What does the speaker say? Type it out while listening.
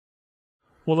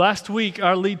Well, last week,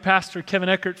 our lead pastor, Kevin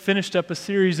Eckert, finished up a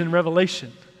series in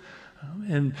Revelation.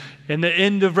 And the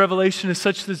end of Revelation is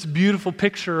such this beautiful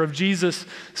picture of Jesus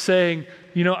saying,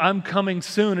 I'm coming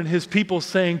soon, and his people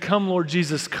saying, come, Lord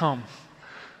Jesus, come.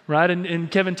 Right? And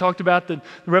Kevin talked about that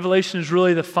the Revelation is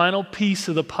really the final piece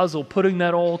of the puzzle, putting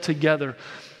that all together.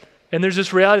 And there's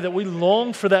this reality that we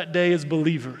long for that day as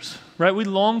believers, right? We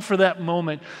long for that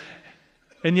moment.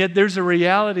 And yet there's a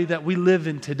reality that we live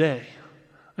in today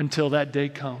until that day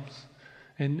comes.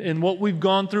 And what we've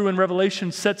gone through in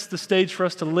Revelation sets the stage for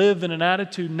us to live in an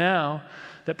attitude now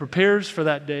that prepares for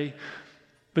that day.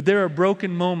 But there are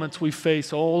broken moments we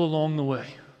face all along the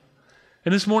way.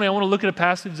 And this morning I want to look at a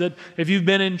passage that if you've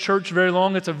been in church very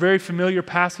long, it's a very familiar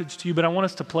passage to you, but I want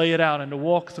us to play it out and to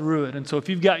walk through it. And so if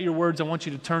you've got your words, I want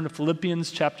you to turn to Philippians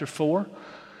chapter 4. And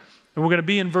we're going to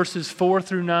be in verses 4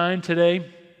 through 9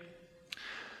 today.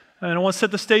 And I want to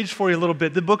set the stage for you a little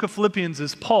bit. The book of Philippians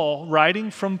is Paul writing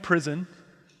from prison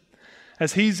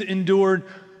as he's endured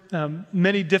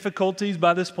many difficulties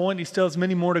by this point. He still has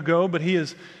many more to go, but he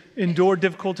has endured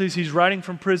difficulties. He's writing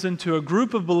from prison to a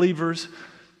group of believers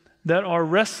that are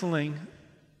wrestling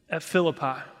at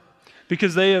Philippi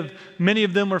because many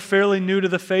of them are fairly new to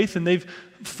the faith, and they've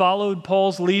followed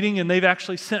Paul's leading, and they've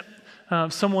actually sent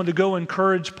someone to go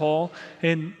encourage Paul.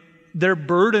 And they're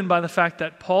burdened by the fact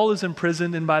that Paul is in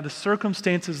prison and by the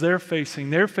circumstances they're facing.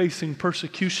 They're facing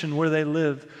persecution where they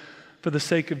live for the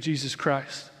sake of Jesus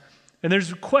Christ. And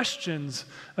there's questions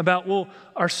about,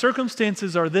 our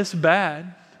circumstances are this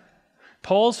bad.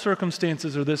 Paul's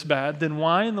circumstances are this bad. Then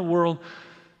why in the world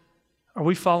are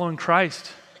we following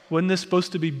Christ? Wasn't this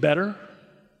supposed to be better?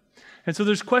 And so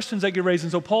there's questions that get raised.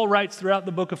 And so Paul writes throughout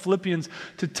the book of Philippians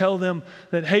to tell them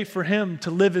that, hey, for him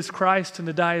to live is Christ and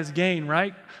to die is gain,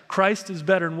 right? Christ is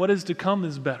better, and what is to come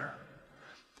is better.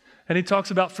 And he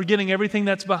talks about forgetting everything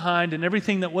that's behind and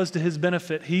everything that was to his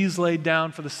benefit, he's laid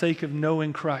down for the sake of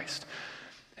knowing Christ.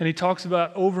 And he talks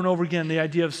about over and over again the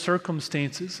idea of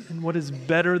circumstances, and what is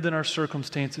better than our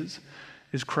circumstances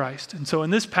is Christ. And so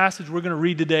in this passage we're going to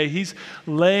read today, he's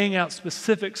laying out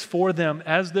specifics for them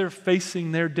as they're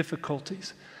facing their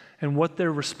difficulties and what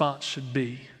their response should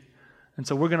be. And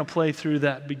so we're going to play through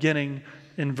that beginning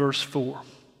in verse 4.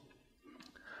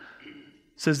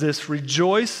 It says this,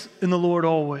 rejoice in the Lord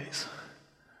always.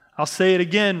 I'll say it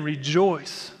again,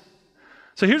 rejoice.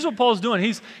 So here's what Paul's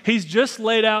doing. He's just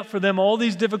laid out for them all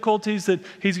these difficulties that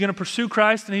he's going to pursue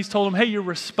Christ, and he's told them, hey, your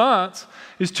response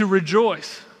is to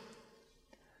rejoice.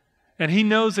 And he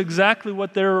knows exactly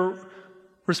what their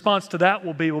response to that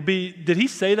will be, did he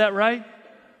say that right?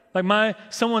 Like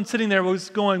someone sitting there was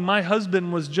going, my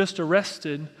husband was just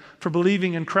arrested for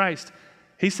believing in Christ.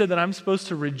 He said that I'm supposed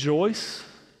to rejoice?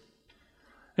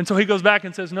 And so he goes back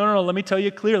and says, no, let me tell you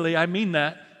clearly, I mean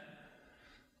that.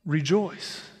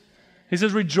 Rejoice. He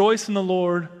says, rejoice in the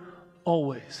Lord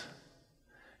always.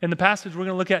 In the passage we're going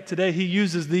to look at today, he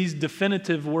uses these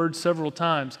definitive words several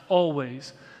times.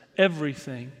 Always,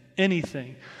 everything,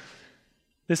 anything.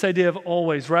 This idea of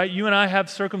always, right? You and I have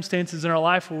circumstances in our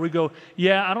life where we go,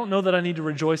 yeah, I don't know that I need to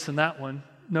rejoice in that one.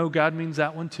 No, God means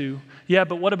that one too. Yeah,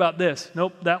 but what about this?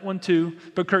 Nope, that one too.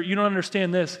 But Kurt, you don't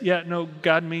understand this. Yeah, no,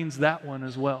 God means that one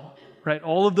as well, right?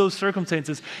 All of those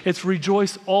circumstances, it's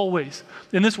rejoice always.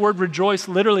 And this word rejoice,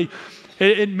 literally,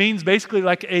 it means basically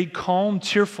like a calm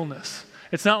cheerfulness.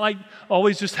 It's not like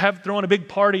always just throwing a big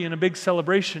party and a big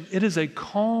celebration. It is a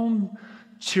calm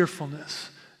cheerfulness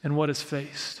in what is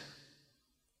faced.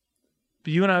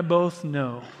 But you and I both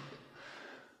know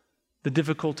the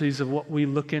difficulties of what we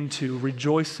look into,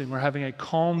 rejoicing or having a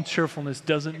calm cheerfulness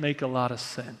doesn't make a lot of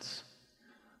sense.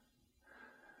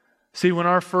 See, when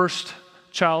our first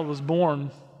child was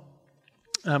born,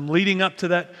 leading up to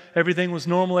that, everything was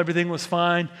normal, everything was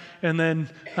fine. And then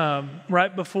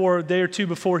right before, a day or two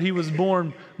before he was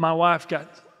born, my wife got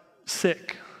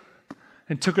sick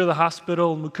and took her to the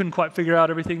hospital, and we couldn't quite figure out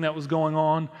everything that was going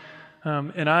on.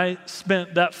 And I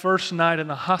spent that first night in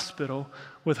the hospital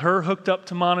with her hooked up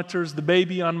to monitors, the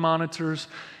baby on monitors,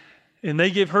 and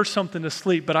they gave her something to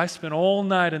sleep, but I spent all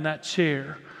night in that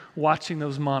chair watching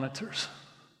those monitors.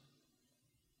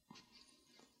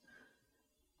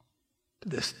 To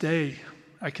this day,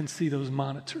 I can see those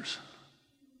monitors.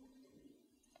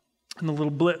 And the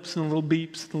little blips and the little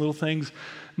beeps, the little things,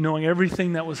 knowing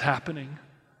everything that was happening.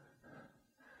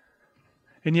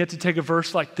 And yet to take a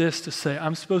verse like this to say,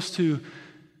 I'm supposed to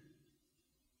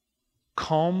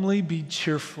calmly be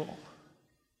cheerful,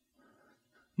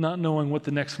 not knowing what the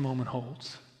next moment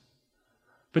holds.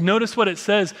 But notice what it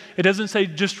says. It doesn't say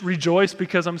just rejoice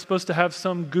because I'm supposed to have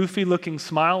some goofy looking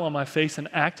smile on my face and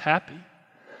act happy.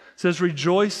 It says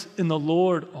rejoice in the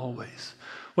Lord always.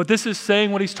 What this is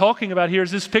saying, what he's talking about here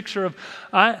is this picture of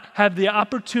I have the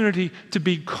opportunity to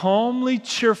be calmly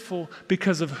cheerful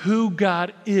because of who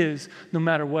God is, no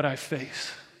matter what I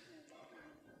face.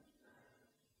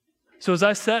 So as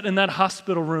I sat in that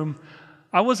hospital room,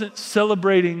 I wasn't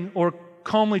celebrating or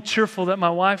calmly cheerful that my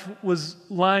wife was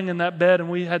lying in that bed and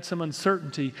we had some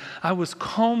uncertainty. I was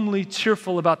calmly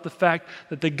cheerful about the fact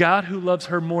that the God who loves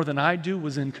her more than I do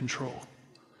was in control.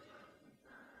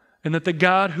 And that the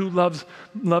God who loved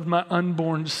my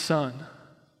unborn son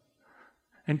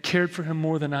and cared for him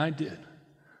more than I did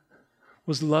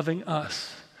was loving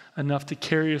us enough to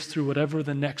carry us through whatever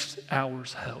the next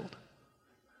hours held.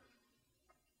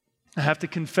 I have to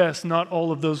confess, not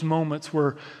all of those moments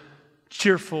were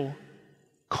cheerful,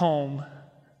 calm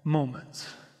moments.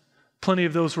 Plenty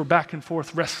of those were back and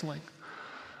forth wrestling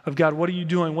of God, what are you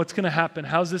doing? What's going to happen?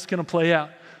 How's this going to play out?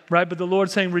 Right? But the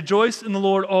Lord's saying, rejoice in the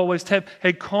Lord always. To have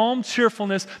a calm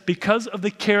cheerfulness because of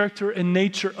the character and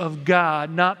nature of God,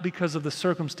 not because of the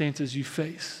circumstances you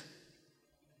face.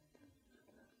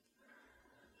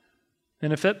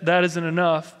 And if that isn't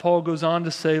enough, Paul goes on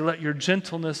to say, let your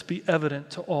gentleness be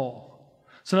evident to all.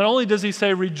 So not only does he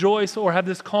say rejoice or have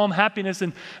this calm happiness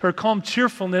or calm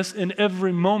cheerfulness in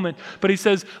every moment, but he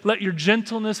says, let your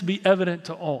gentleness be evident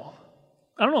to all.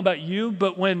 I don't know about you,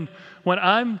 but when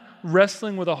I'm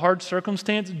wrestling with a hard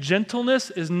circumstance,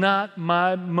 gentleness is not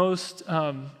my most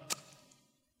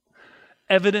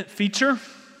evident feature.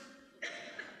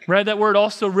 Right? That word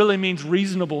also really means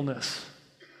reasonableness.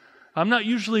 I'm not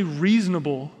usually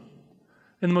reasonable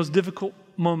in the most difficult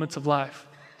moments of life.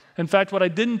 In fact, what I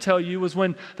didn't tell you was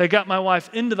when they got my wife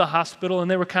into the hospital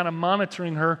and they were kind of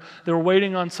monitoring her, they were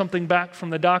waiting on something back from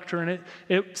the doctor, and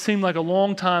it seemed like a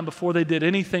long time before they did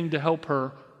anything to help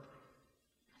her.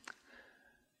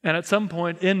 And at some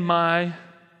point in my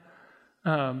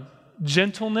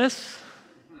gentleness,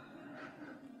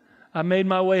 I made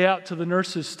my way out to the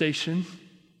nurse's station.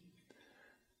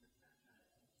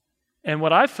 And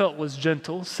what I felt was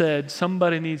gentle said,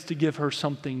 somebody needs to give her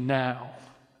something now.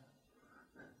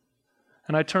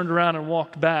 And I turned around and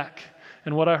walked back.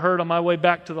 And what I heard on my way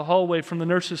back to the hallway from the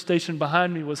nurse's station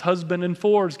behind me was husband in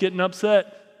Fords getting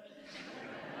upset.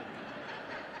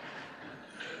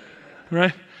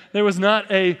 Right? There was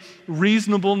not a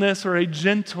reasonableness or a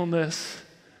gentleness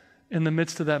in the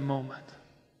midst of that moment.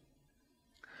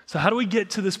 So how do we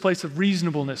get to this place of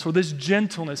reasonableness or this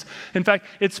gentleness? In fact,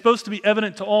 it's supposed to be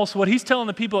evident to all. So what he's telling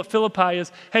the people at Philippi is,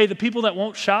 hey, the people that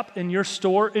won't shop in your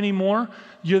store anymore,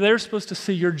 they're supposed to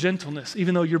see your gentleness,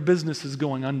 even though your business is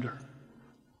going under.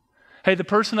 Hey, the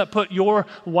person that put your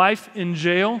wife in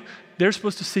jail, they're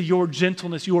supposed to see your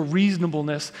gentleness, your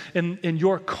reasonableness, and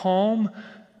your calm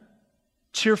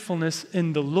cheerfulness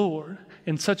in the Lord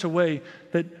in such a way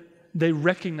that they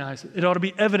recognize it. It ought to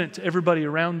be evident to everybody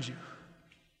around you.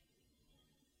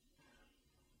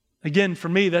 Again, for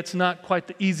me, that's not quite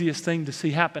the easiest thing to see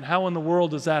happen. How in the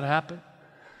world does that happen?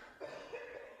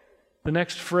 The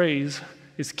next phrase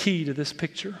is key to this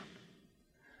picture.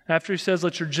 After he says,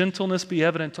 let your gentleness be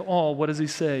evident to all, what does he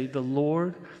say? The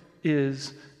Lord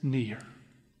is near.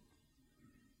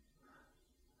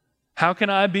 How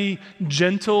can I be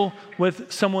gentle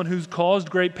with someone who's caused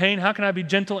great pain? How can I be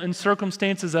gentle in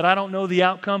circumstances that I don't know the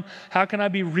outcome? How can I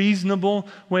be reasonable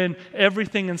when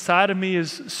everything inside of me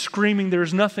is screaming,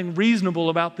 there's nothing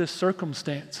reasonable about this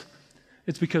circumstance?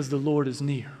 It's because the Lord is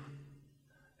near.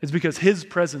 It's because His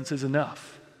presence is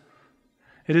enough.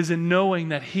 It is in knowing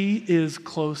that He is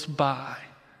close by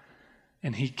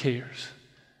and He cares.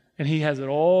 And He has it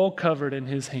all covered in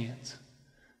His hands.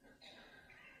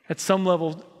 At some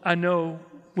level, I know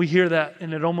we hear that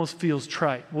and it almost feels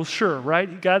trite. Well, sure,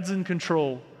 right? God's in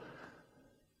control.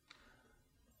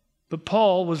 But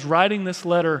Paul was writing this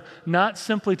letter not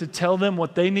simply to tell them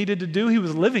what they needed to do, he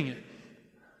was living it.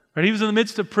 Right? He was in the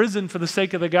midst of prison for the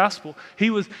sake of the gospel.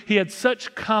 He had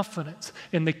such confidence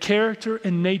in the character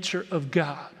and nature of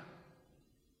God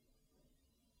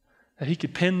that he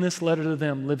could pen this letter to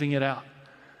them, living it out.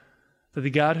 That the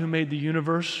God who made the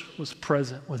universe was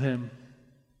present with him.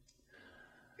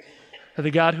 That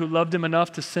the God who loved him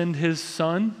enough to send his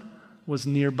Son was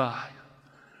nearby.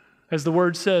 As the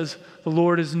word says, the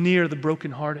Lord is near the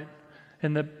brokenhearted.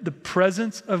 And the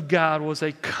presence of God was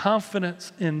a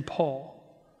confidence in Paul.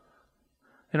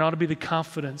 It ought to be the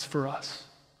confidence for us.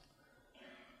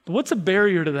 But what's a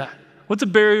barrier to that? What's a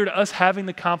barrier to us having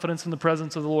the confidence in the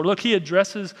presence of the Lord? Look, he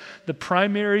addresses the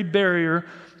primary barrier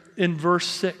in verse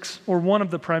 6, or one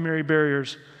of the primary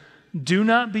barriers. Do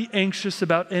not be anxious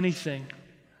about anything,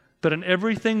 but in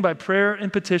everything by prayer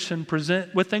and petition,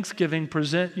 with thanksgiving,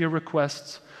 present your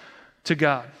requests to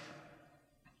God.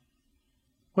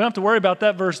 We don't have to worry about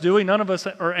that verse, do we? None of us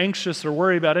are anxious or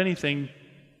worry about anything,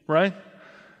 right?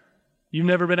 You've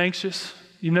never been anxious.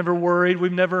 You've never worried.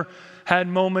 We've never had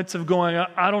moments of going,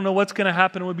 I don't know what's going to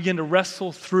happen, and we begin to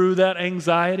wrestle through that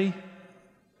anxiety.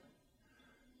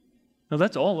 No,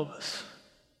 that's all of us.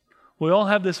 We all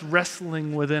have this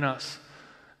wrestling within us.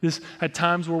 This at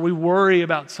times where we worry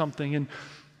about something. And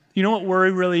you know what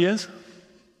worry really is?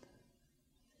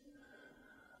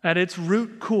 At its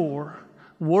root core,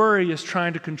 worry is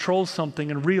trying to control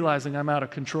something and realizing I'm out of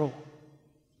control.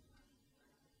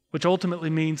 Which ultimately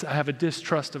means I have a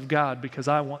distrust of God because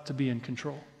I want to be in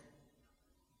control.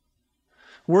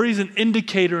 Worry is an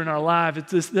indicator in our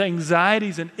lives. The anxiety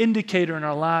is an indicator in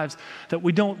our lives that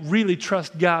we don't really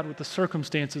trust God with the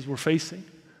circumstances we're facing.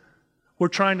 We're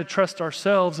trying to trust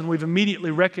ourselves, and we've immediately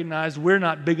recognized we're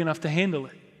not big enough to handle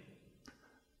it.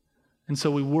 And so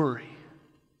we worry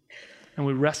and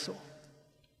we wrestle.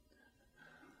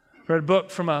 I read a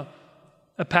book from a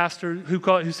pastor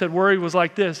who said worry was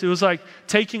like this. It was like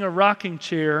taking a rocking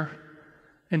chair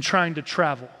and trying to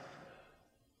travel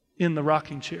in the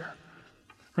rocking chair.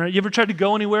 Right? You ever tried to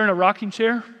go anywhere in a rocking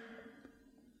chair?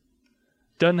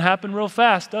 Doesn't happen real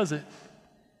fast, does it?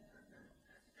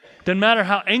 Doesn't matter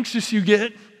how anxious you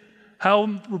get,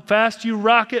 how fast you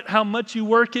rock it, how much you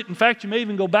work it. In fact, you may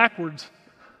even go backwards.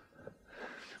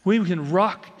 We can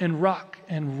rock and rock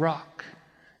and rock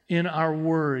in our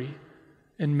worry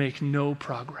and make no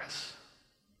progress.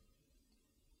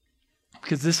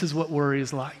 Because this is what worry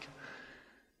is like.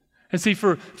 And see,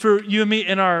 for you and me,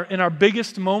 in our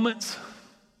biggest moments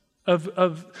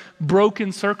of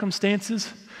broken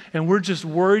circumstances, and we're just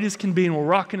worried as can be, and we're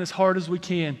rocking as hard as we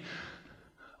can,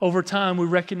 over time we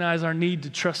recognize our need to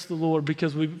trust the Lord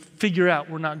because we figure out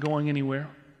we're not going anywhere.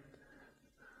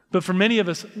 But for many of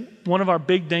us, one of our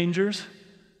big dangers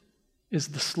is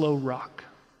the slow rock.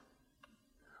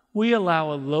 We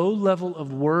allow a low level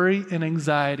of worry and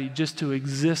anxiety just to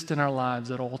exist in our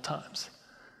lives at all times.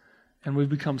 And we've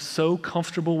become so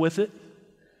comfortable with it,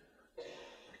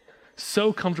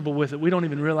 we don't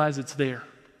even realize it's there.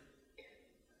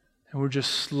 And we're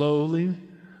just slowly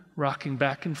rocking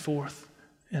back and forth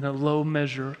in a low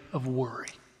measure of worry.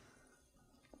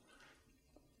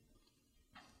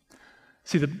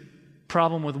 See, the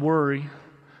problem with worry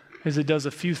is it does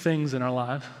a few things in our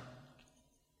life.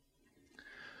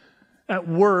 At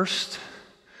worst,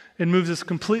 it moves us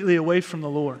completely away from the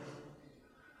Lord.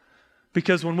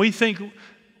 Because when we think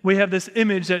we have this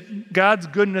image that God's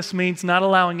goodness means not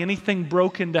allowing anything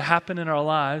broken to happen in our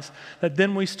lives, that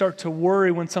then we start to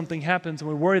worry when something happens, and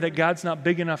we worry that God's not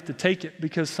big enough to take it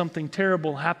because something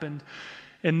terrible happened.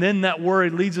 And then that worry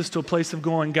leads us to a place of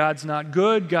going, God's not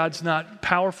good, God's not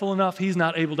powerful enough, He's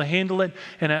not able to handle it,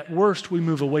 and at worst we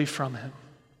move away from Him.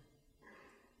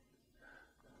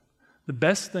 The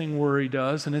best thing worry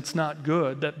does, and it's not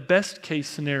good, that best case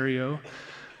scenario,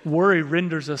 worry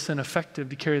renders us ineffective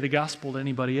to carry the gospel to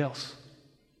anybody else.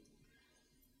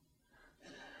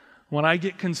 When I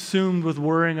get consumed with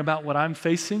worrying about what I'm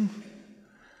facing,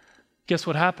 guess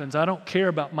what happens? I don't care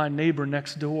about my neighbor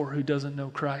next door who doesn't know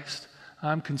Christ.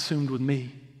 I'm consumed with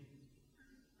me.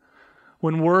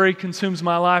 When worry consumes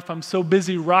my life, I'm so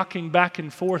busy rocking back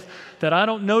and forth that I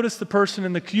don't notice the person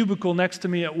in the cubicle next to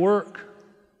me at work.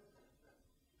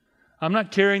 I'm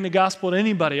not carrying the gospel to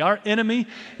anybody. Our enemy,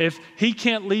 if he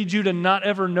can't lead you to not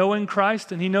ever knowing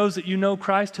Christ, and he knows that you know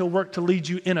Christ, he'll work to lead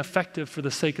you ineffective for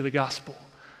the sake of the gospel.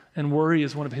 And worry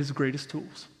is one of his greatest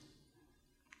tools.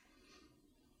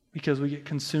 Because we get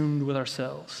consumed with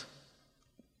ourselves.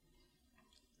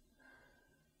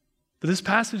 But this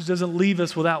passage doesn't leave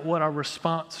us without what our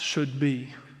response should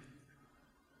be.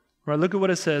 Right, look at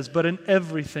what it says. But in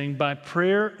everything, by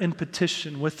prayer and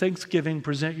petition, with thanksgiving,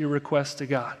 present your requests to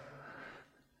God.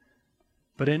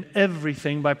 But in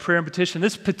everything, by prayer and petition.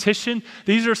 This petition,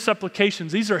 these are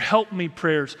supplications. These are help me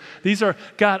prayers. These are,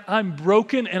 God, I'm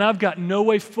broken and I've got no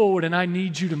way forward and I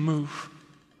need you to move.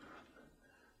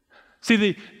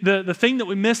 See, the thing that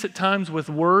we miss at times with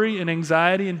worry and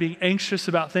anxiety and being anxious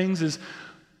about things is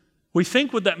we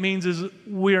think what that means is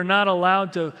we are not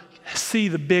allowed to see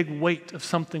the big weight of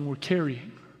something we're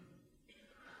carrying.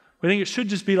 We think it should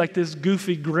just be like this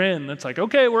goofy grin that's like,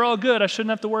 okay, we're all good. I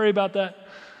shouldn't have to worry about that.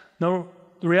 No,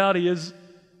 the reality is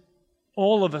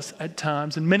all of us at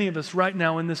times, and many of us right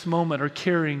now in this moment, are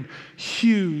carrying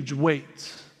huge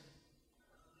weights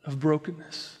of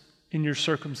brokenness in your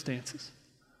circumstances.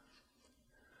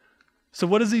 So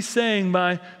what is he saying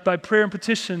by prayer and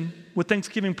petition with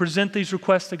thanksgiving, present these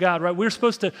requests to God, right? We're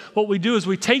supposed to, what we do is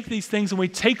we take these things and we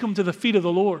take them to the feet of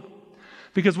the Lord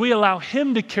because we allow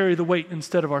him to carry the weight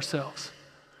instead of ourselves.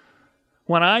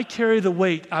 When I carry the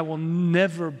weight, I will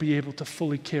never be able to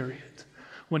fully carry it.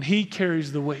 When he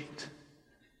carries the weight,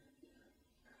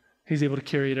 he's able to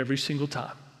carry it every single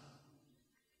time.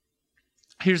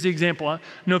 Here's the example. I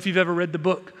don't know if you've ever read the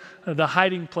book, The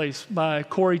Hiding Place by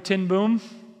Corrie ten Boom.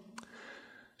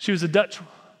 She was a Dutch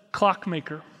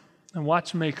clockmaker and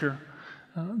watchmaker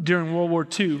during World War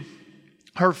II.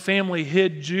 Her family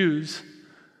hid Jews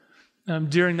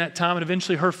during that time, and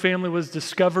eventually her family was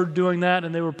discovered doing that,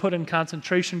 and they were put in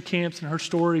concentration camps, and her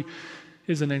story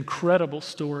is an incredible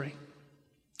story.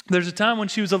 There's a time when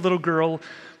she was a little girl,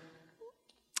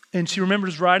 and she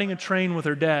remembers riding a train with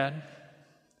her dad,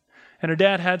 and her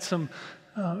dad had some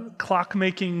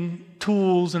clock-making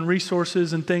tools and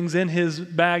resources and things in his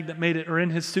bag that made it, or in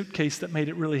his suitcase that made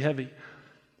it really heavy.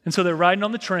 And so they're riding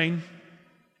on the train,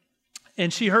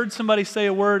 and she heard somebody say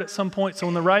a word at some point. So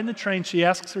when they're riding the train, she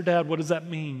asks her dad, what does that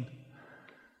mean?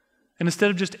 And instead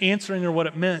of just answering her what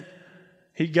it meant,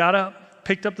 he got up,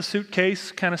 picked up the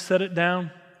suitcase, kind of set it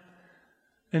down,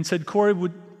 and said, Corrie,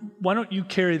 why don't you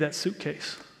carry that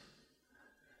suitcase?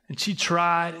 And she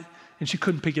tried, and she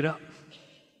couldn't pick it up.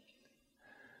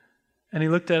 And he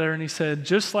looked at her and he said,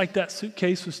 just like that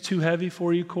suitcase was too heavy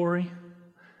for you, Corrie,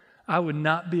 I would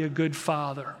not be a good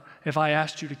father if I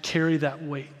asked you to carry that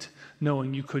weight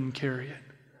knowing you couldn't carry it.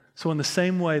 So in the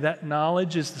same way, that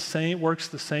knowledge is the same, it works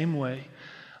the same way.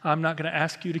 I'm not going to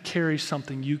ask you to carry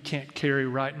something you can't carry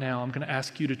right now. I'm going to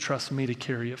ask you to trust me to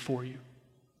carry it for you.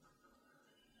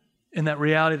 And that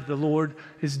reality that the Lord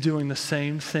is doing the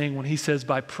same thing when he says,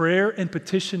 by prayer and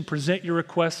petition, present your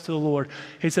requests to the Lord.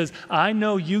 He says, I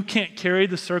know you can't carry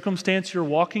the circumstance you're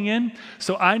walking in,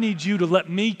 so I need you to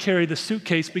let me carry the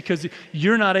suitcase because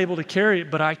you're not able to carry it,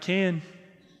 but I can.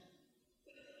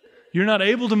 You're not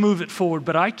able to move it forward,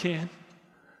 but I can.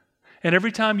 And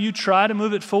every time you try to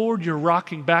move it forward, you're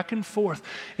rocking back and forth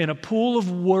in a pool of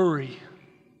worry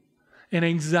and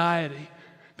anxiety,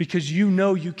 because you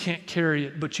know you can't carry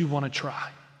it, but you want to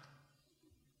try.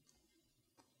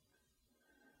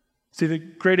 See, the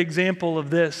great example of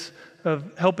this,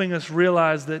 of helping us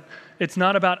realize that it's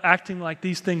not about acting like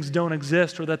these things don't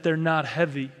exist or that they're not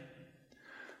heavy,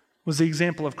 was the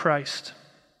example of Christ.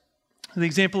 The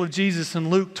example of Jesus in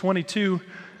Luke 22,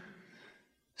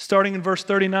 starting in verse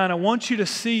 39, I want you to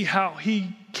see how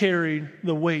he carried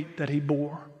the weight that he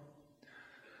bore.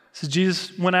 So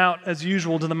Jesus went out as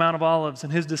usual to the Mount of Olives,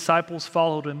 and his disciples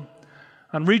followed him.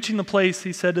 On reaching the place,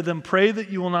 he said to them, pray that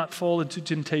you will not fall into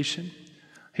temptation.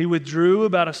 He withdrew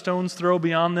about a stone's throw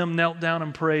beyond them, knelt down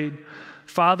and prayed,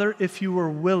 Father, if you are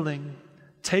willing,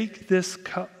 take this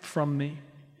cup from me.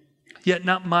 Yet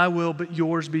not my will, but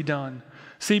yours be done.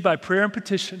 See, by prayer and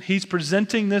petition, he's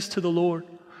presenting this to the Lord.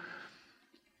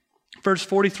 Verse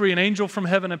 43, an angel from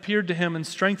heaven appeared to him and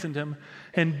strengthened him.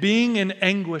 And being in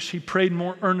anguish, he prayed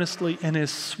more earnestly, and his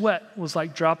sweat was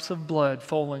like drops of blood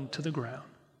falling to the ground.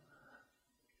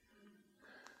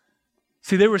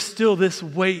 See, there was still this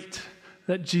weight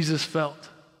that Jesus felt.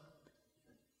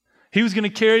 He was going to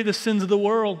carry the sins of the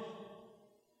world,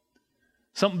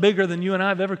 something bigger than you and I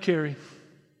have ever carried.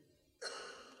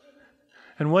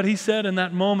 And what he said in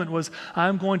that moment was,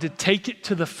 I'm going to take it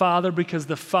to the Father because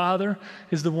the Father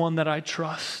is the one that I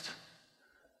trust.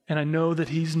 And I know that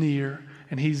he's near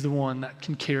and he's the one that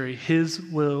can carry. His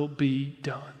will be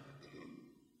done.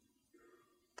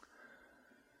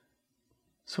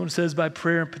 So when it says by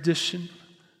prayer and petition,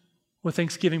 with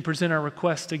thanksgiving, present our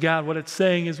requests to God, what it's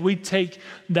saying is we take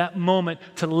that moment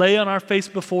to lay on our face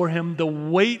before him, the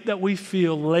weight that we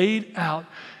feel laid out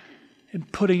and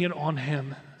putting it on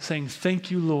him, saying,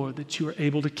 thank you, Lord, that you are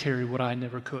able to carry what I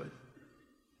never could,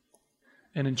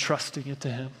 and entrusting it to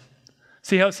him.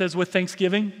 See how it says with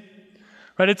thanksgiving?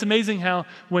 Right? It's amazing how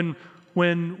when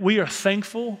we are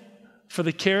thankful for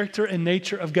the character and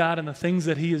nature of God and the things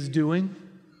that he is doing,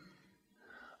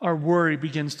 our worry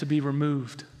begins to be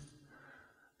removed.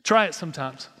 Try it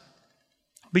sometimes.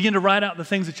 Begin to write out the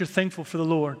things that you're thankful for the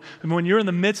Lord. And when you're in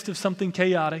the midst of something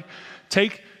chaotic,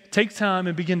 take time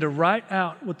and begin to write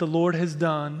out what the Lord has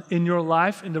done in your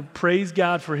life and to praise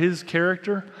God for his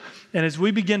character. And as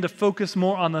we begin to focus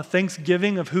more on the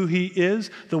thanksgiving of who he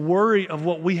is, the worry of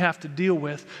what we have to deal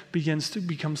with begins to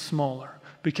become smaller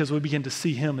because we begin to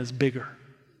see him as bigger.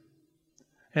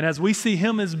 And as we see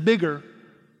him as bigger,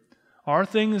 our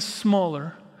thing is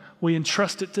smaller. We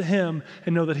entrust it to him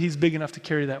and know that he's big enough to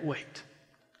carry that weight.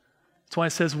 That's why it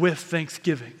says with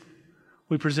thanksgiving,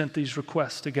 we present these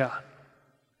requests to God.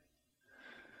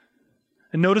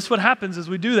 And notice what happens as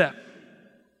we do that.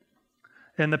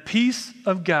 And the peace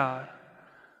of God,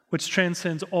 which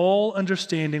transcends all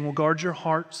understanding, will guard your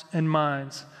hearts and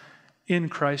minds in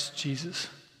Christ Jesus.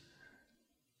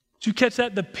 Did you catch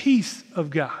that? The peace of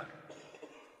God.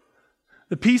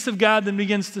 The peace of God then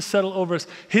begins to settle over us.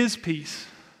 His peace,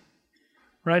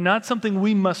 right? Not something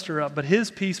we muster up, but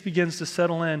His peace begins to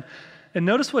settle in. And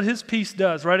notice what His peace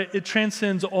does, right? It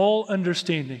transcends all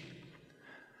understanding.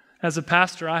 As a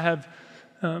pastor, I have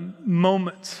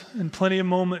moments, and plenty of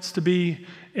moments, to be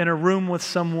in a room with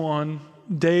someone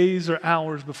days or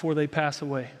hours before they pass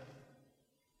away.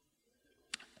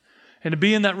 And to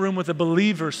be in that room with a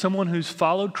believer, someone who's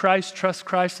followed Christ, trusts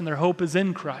Christ, and their hope is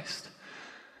in Christ.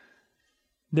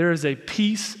 There is a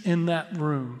peace in that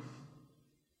room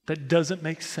that doesn't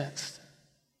make sense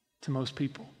to most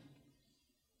people.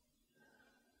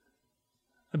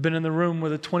 I've been in the room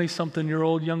with a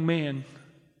 20-something-year-old young man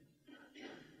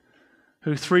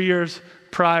who 3 years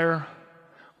prior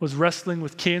was wrestling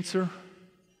with cancer,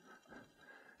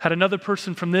 had another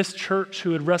person from this church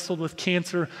who had wrestled with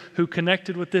cancer who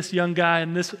connected with this young guy,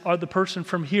 and the person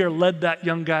from here led that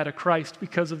young guy to Christ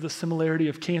because of the similarity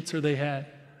of cancer they had.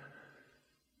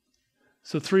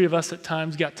 So 3 of us at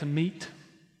times got to meet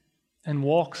and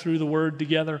walk through the Word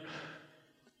together.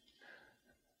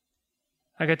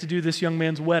 I got to do this young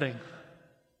man's wedding.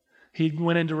 He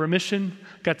went into remission,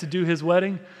 got to do his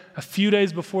wedding. A few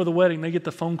days before the wedding, they get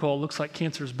the phone call, looks like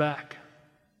cancer's back.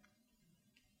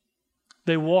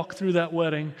 They walk through that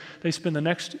wedding. They spend the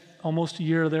next almost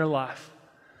year of their life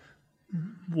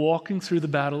walking through the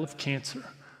battle of cancer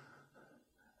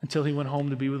until he went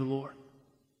home to be with the Lord.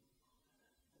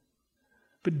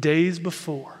 But days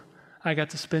before, I got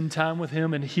to spend time with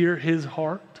him and hear his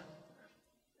heart.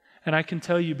 And I can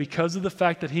tell you, because of the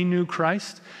fact that he knew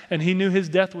Christ and he knew his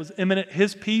death was imminent,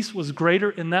 his peace was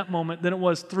greater in that moment than it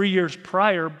was 3 years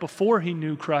prior before he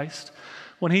knew Christ,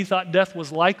 when he thought death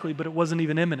was likely, but it wasn't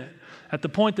even imminent. At the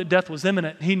point that death was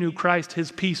imminent, he knew Christ,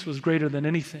 his peace was greater than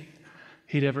anything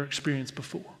he'd ever experienced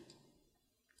before.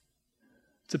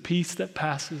 It's a peace that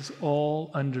passes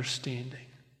all understanding.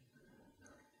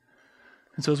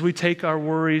 And so as we take our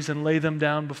worries and lay them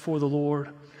down before the Lord,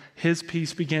 His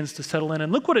peace begins to settle in.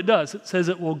 And look what it does. It says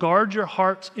it will guard your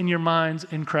hearts and your minds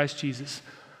in Christ Jesus.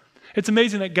 It's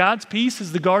amazing that God's peace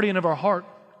is the guardian of our heart.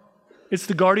 It's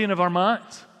the guardian of our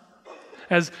minds.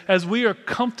 As we are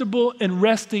comfortable and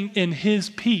resting in His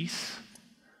peace,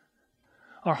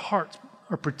 our hearts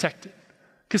are protected.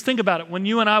 Because think about it. When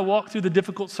you and I walk through the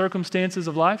difficult circumstances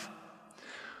of life,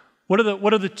 what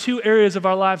are the 2 areas of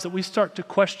our lives that we start to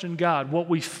question God? What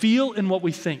we feel and what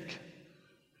we think.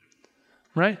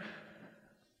 Right?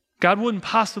 God wouldn't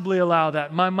possibly allow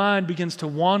that. My mind begins to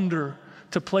wander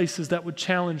to places that would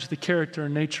challenge the character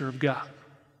and nature of God.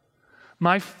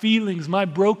 My feelings, my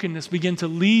brokenness begin to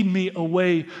lead me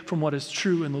away from what is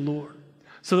true in the Lord.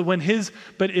 So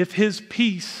that if His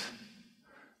peace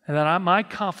and that my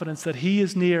confidence that He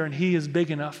is near and He is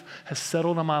big enough has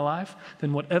settled on my life,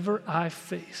 then whatever I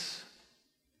face,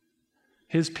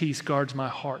 His peace guards my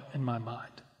heart and my mind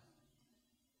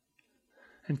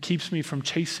and keeps me from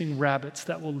chasing rabbits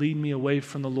that will lead me away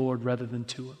from the Lord rather than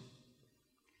to Him.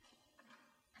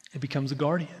 It becomes a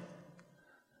guardian.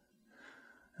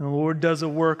 And the Lord does a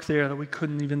work there that we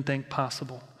couldn't even think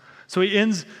possible. So He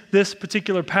ends this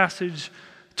particular passage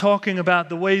talking about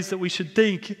the ways that we should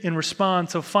think and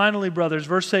respond. So finally, brothers,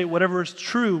 verse 8, whatever is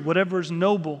true, whatever is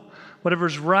noble, whatever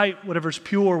is right, whatever is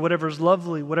pure, whatever is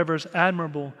lovely, whatever is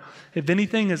admirable, if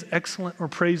anything is excellent or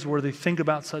praiseworthy, think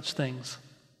about such things.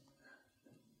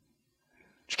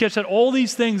 Did you catch that? All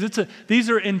these things, these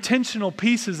are intentional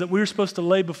pieces that we're supposed to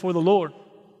lay before the Lord.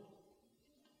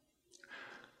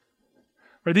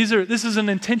 Right? This is an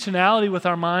intentionality with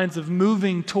our minds of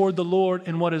moving toward the Lord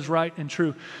in what is right and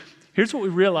true. Here's what we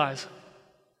realize.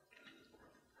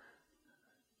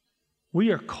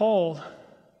 We are called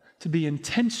to be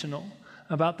intentional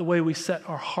about the way we set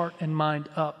our heart and mind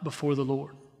up before the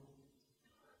Lord.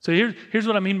 So here's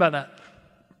what I mean by that.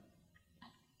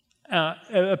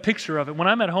 A picture of it. When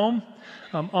I'm at home,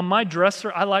 on my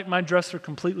dresser, I like my dresser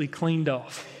completely cleaned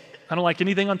off. I don't like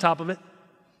anything on top of it.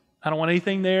 I don't want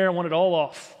anything there. I want it all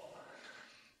off.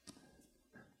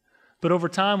 But over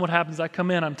time, what happens, I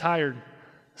come in, I'm tired.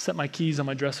 Set my keys on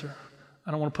my dresser.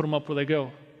 I don't want to put them up where they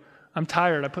go. I'm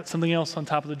tired. I put something else on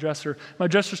top of the dresser. My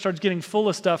dresser starts getting full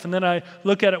of stuff, and then I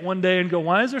look at it one day and go,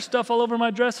 why is there stuff all over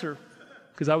my dresser?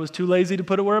 Because I was too lazy to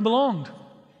put it where it belonged.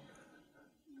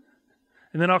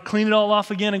 And then I'll clean it all off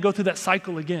again and go through that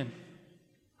cycle again.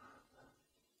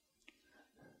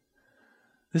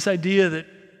 This idea that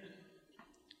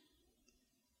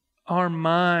our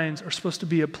minds are supposed to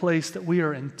be a place that we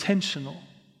are intentional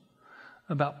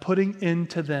about putting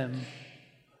into them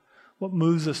what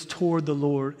moves us toward the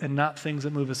Lord and not things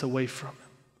that move us away from Him.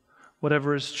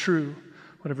 Whatever is true,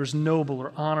 whatever's noble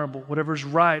or honorable, whatever's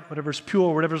right, whatever's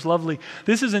pure, whatever's lovely.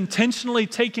 This is intentionally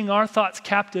taking our thoughts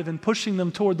captive and pushing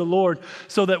them toward the Lord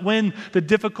so that when the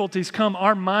difficulties come,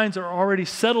 our minds are already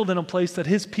settled in a place that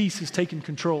His peace has taken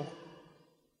control.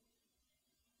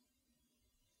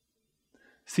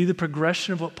 See the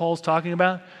progression of what Paul's talking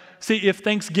about? See, if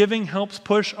thanksgiving helps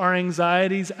push our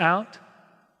anxieties out,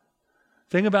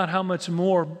 think about how much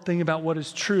more thinking about what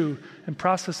is true and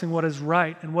processing what is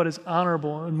right and what is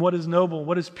honorable and what is noble,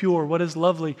 what is pure, what is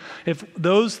lovely. If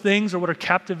those things are what are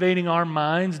captivating our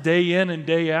minds day in and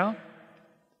day out,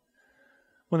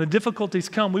 when the difficulties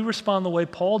come, we respond the way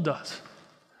Paul does.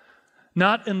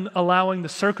 Not in allowing the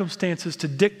circumstances to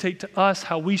dictate to us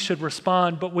how we should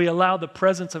respond, but we allow the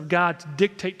presence of God to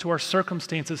dictate to our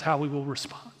circumstances how we will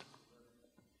respond.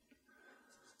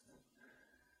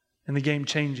 And the game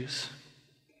changes.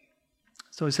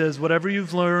 So he says, whatever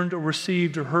you've learned or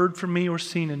received or heard from me or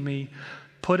seen in me,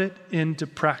 put it into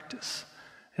practice,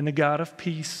 and the God of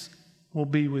peace will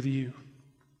be with you.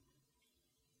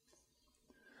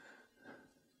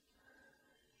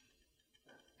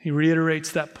 He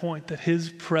reiterates that point that His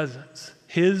presence,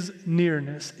 His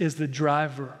nearness is the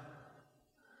driver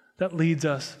that leads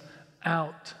us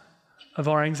out of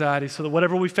our anxiety so that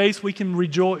whatever we face, we can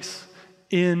rejoice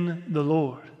in the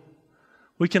Lord.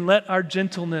 We can let our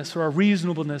gentleness or our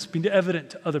reasonableness be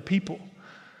evident to other people.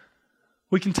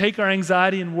 We can take our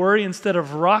anxiety and worry instead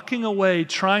of rocking away,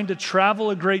 trying to travel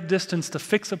a great distance to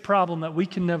fix a problem that we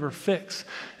can never fix,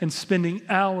 and spending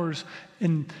hours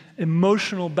in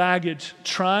emotional baggage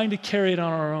trying to carry it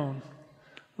on our own.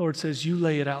 The Lord says, you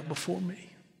lay it out before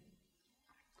me.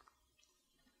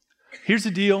 Here's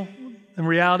the deal. The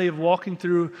reality of walking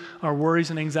through our worries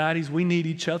and anxieties, we need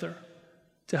each other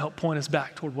to help point us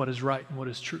back toward what is right and what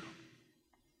is true.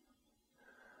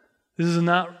 This is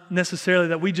not necessarily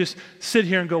that we just sit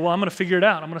here and go, well, I'm going to figure it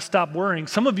out. I'm going to stop worrying.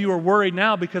 Some of you are worried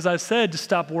now because I said to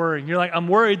stop worrying. You're like, I'm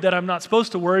worried that I'm not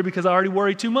supposed to worry because I already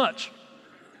worry too much.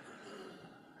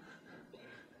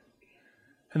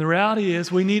 And the reality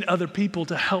is we need other people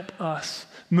to help us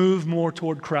move more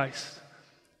toward Christ.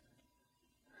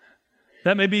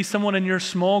 That may be someone in your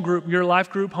small group, your life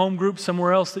group, home group,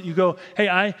 somewhere else that you go, hey,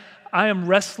 I am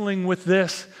wrestling with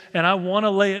this and I want to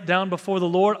lay it down before the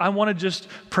Lord. I want to just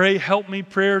pray, help me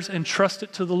prayers and trust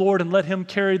it to the Lord and let Him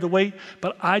carry the weight,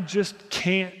 but I just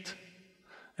can't.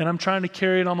 And I'm trying to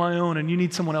carry it on my own and you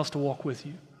need someone else to walk with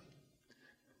you.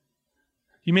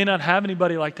 You may not have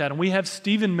anybody like that. And we have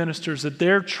Stephen ministers that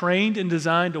they're trained and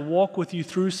designed to walk with you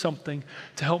through something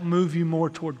to help move you more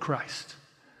toward Christ.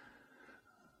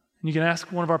 And you can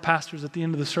ask one of our pastors at the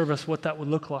end of the service what that would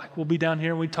look like. We'll be down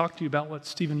here and we talk to you about what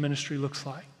Stephen ministry looks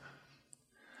like.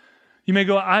 You may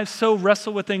go, I so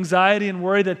wrestle with anxiety and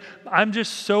worry that I'm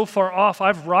just so far off.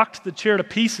 I've rocked the chair to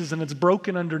pieces and it's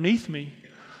broken underneath me.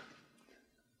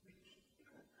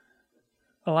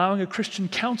 Allowing a Christian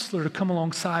counselor to come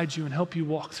alongside you and help you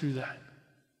walk through that.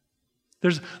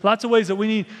 There's lots of ways that we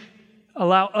need to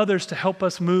allow others to help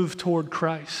us move toward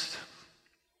Christ.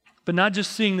 But not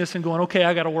just seeing this and going, okay,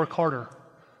 I got to work harder.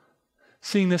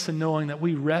 Seeing this and knowing that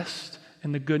we rest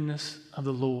in the goodness of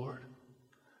the Lord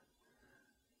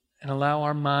and allow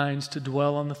our minds to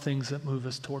dwell on the things that move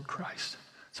us toward Christ.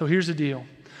 So here's the deal.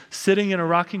 Sitting in a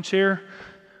rocking chair,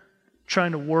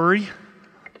 trying to worry,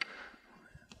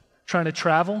 trying to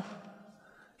travel,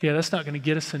 yeah, that's not going to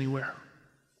get us anywhere.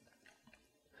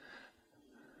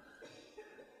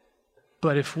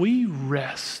 But if we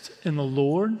rest in the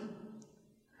Lord,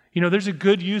 you know, there's a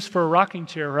good use for a rocking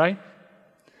chair, right?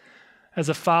 As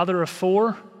a father of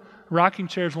 4, rocking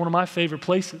chair is one of my favorite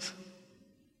places.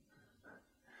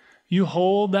 You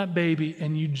hold that baby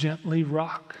and you gently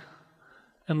rock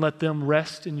and let them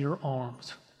rest in your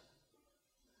arms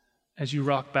as you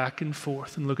rock back and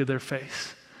forth and look at their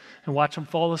face and watch them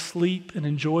fall asleep and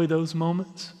enjoy those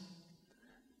moments.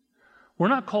 We're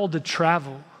not called to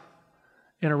travel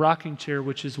in a rocking chair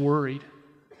which is worried.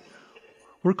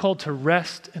 We're called to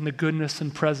rest in the goodness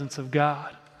and presence of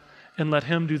God and let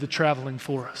Him do the traveling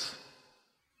for us.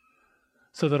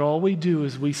 So that all we do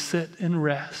is we sit and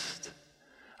rest,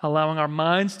 allowing our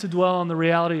minds to dwell on the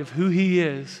reality of who He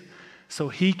is so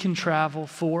He can travel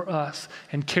for us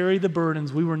and carry the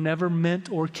burdens we were never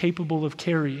meant or capable of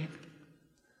carrying.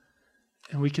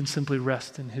 And we can simply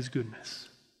rest in His goodness.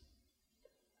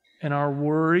 And our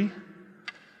worry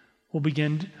will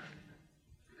begin to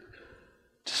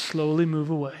slowly move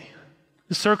away.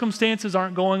 The circumstances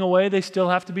aren't going away. They still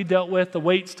have to be dealt with. The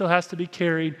weight still has to be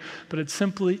carried. But it's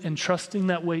simply entrusting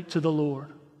that weight to the Lord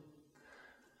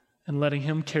and letting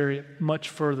Him carry it much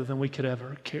further than we could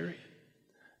ever carry it.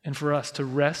 And for us to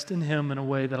rest in Him in a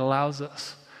way that allows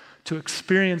us to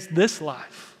experience this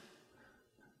life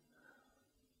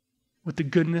with the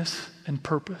goodness and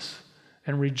purpose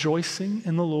and rejoicing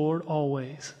in the Lord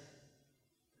always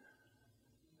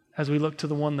as we look to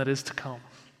the one that is to come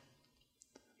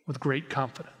with great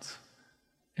confidence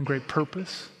and great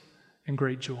purpose and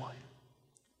great joy.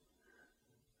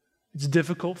 It's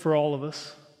difficult for all of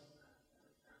us,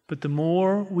 but the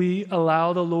more we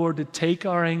allow the Lord to take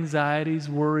our anxieties,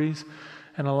 worries,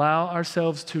 and allow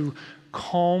ourselves to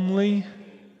calmly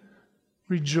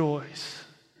rejoice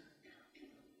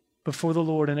before the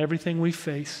Lord in everything we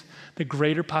face, the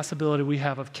greater possibility we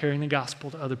have of carrying the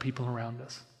gospel to other people around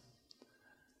us.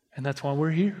 And that's why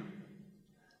we're here,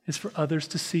 is for others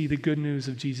to see the good news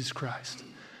of Jesus Christ,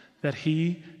 that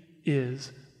he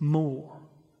is more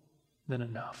than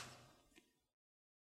enough.